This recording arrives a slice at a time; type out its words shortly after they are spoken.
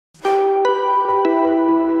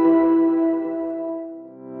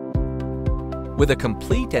With a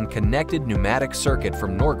complete and connected pneumatic circuit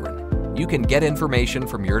from Norgren, you can get information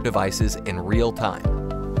from your devices in real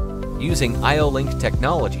time. Using IO-Link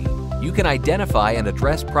technology, you can identify and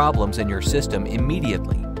address problems in your system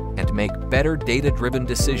immediately and make better data-driven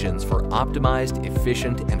decisions for optimized,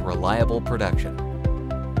 efficient, and reliable production.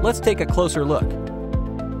 Let's take a closer look.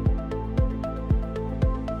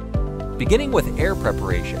 Beginning with air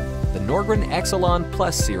preparation, the Norgren Exelon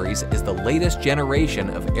Plus series is the latest generation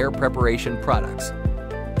of air preparation products.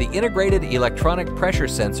 The integrated electronic pressure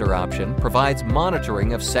sensor option provides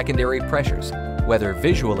monitoring of secondary pressures, whether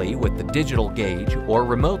visually with the digital gauge or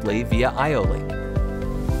remotely via IO-Link.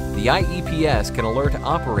 The IEPS can alert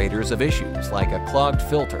operators of issues like a clogged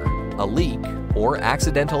filter, a leak, or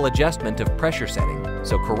accidental adjustment of pressure setting,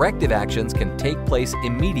 so corrective actions can take place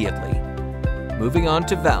immediately. Moving on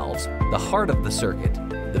to valves, the heart of the circuit,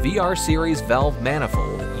 the VR Series valve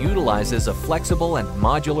manifold utilizes a flexible and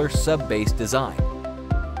modular sub-base design.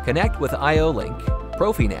 Connect with IO-Link,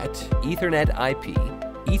 Profinet, Ethernet IP,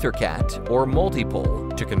 EtherCAT, or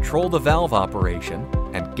multipole to control the valve operation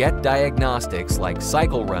and get diagnostics like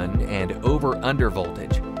cycle run and over-under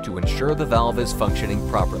voltage to ensure the valve is functioning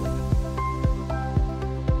properly.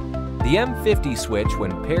 The M50 switch,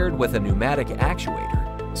 when paired with a pneumatic actuator,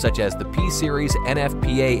 such as the P-Series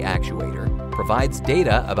NFPA actuator, provides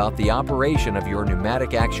data about the operation of your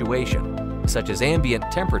pneumatic actuation, such as ambient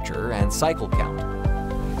temperature and cycle count.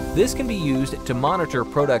 This can be used to monitor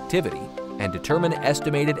productivity and determine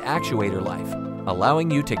estimated actuator life,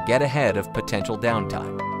 allowing you to get ahead of potential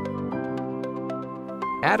downtime.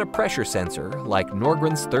 Add a pressure sensor like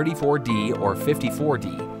Norgren's 34D or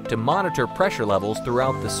 54D to monitor pressure levels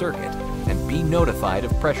throughout the circuit and be notified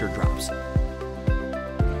of pressure drops.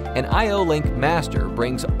 An IO-Link Master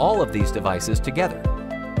brings all of these devices together.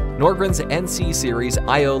 Norgren's NC Series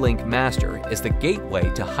IO-Link Master is the gateway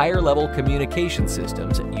to higher-level communication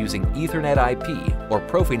systems using Ethernet IP or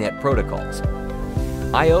Profinet protocols.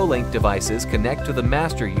 IO-Link devices connect to the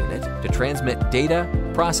master unit to transmit data,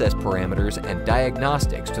 process parameters, and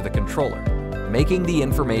diagnostics to the controller, making the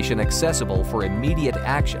information accessible for immediate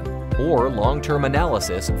action or long-term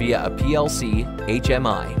analysis via a PLC,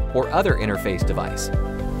 HMI, or other interface device.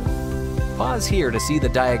 Pause here to see the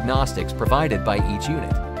diagnostics provided by each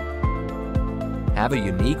unit. Have a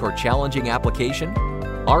unique or challenging application?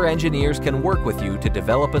 Our engineers can work with you to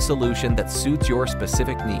develop a solution that suits your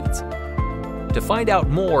specific needs. To find out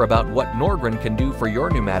more about what Norgren can do for your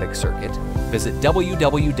pneumatic circuit, visit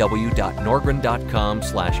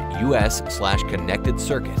www.norgren.com/us/connected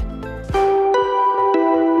circuit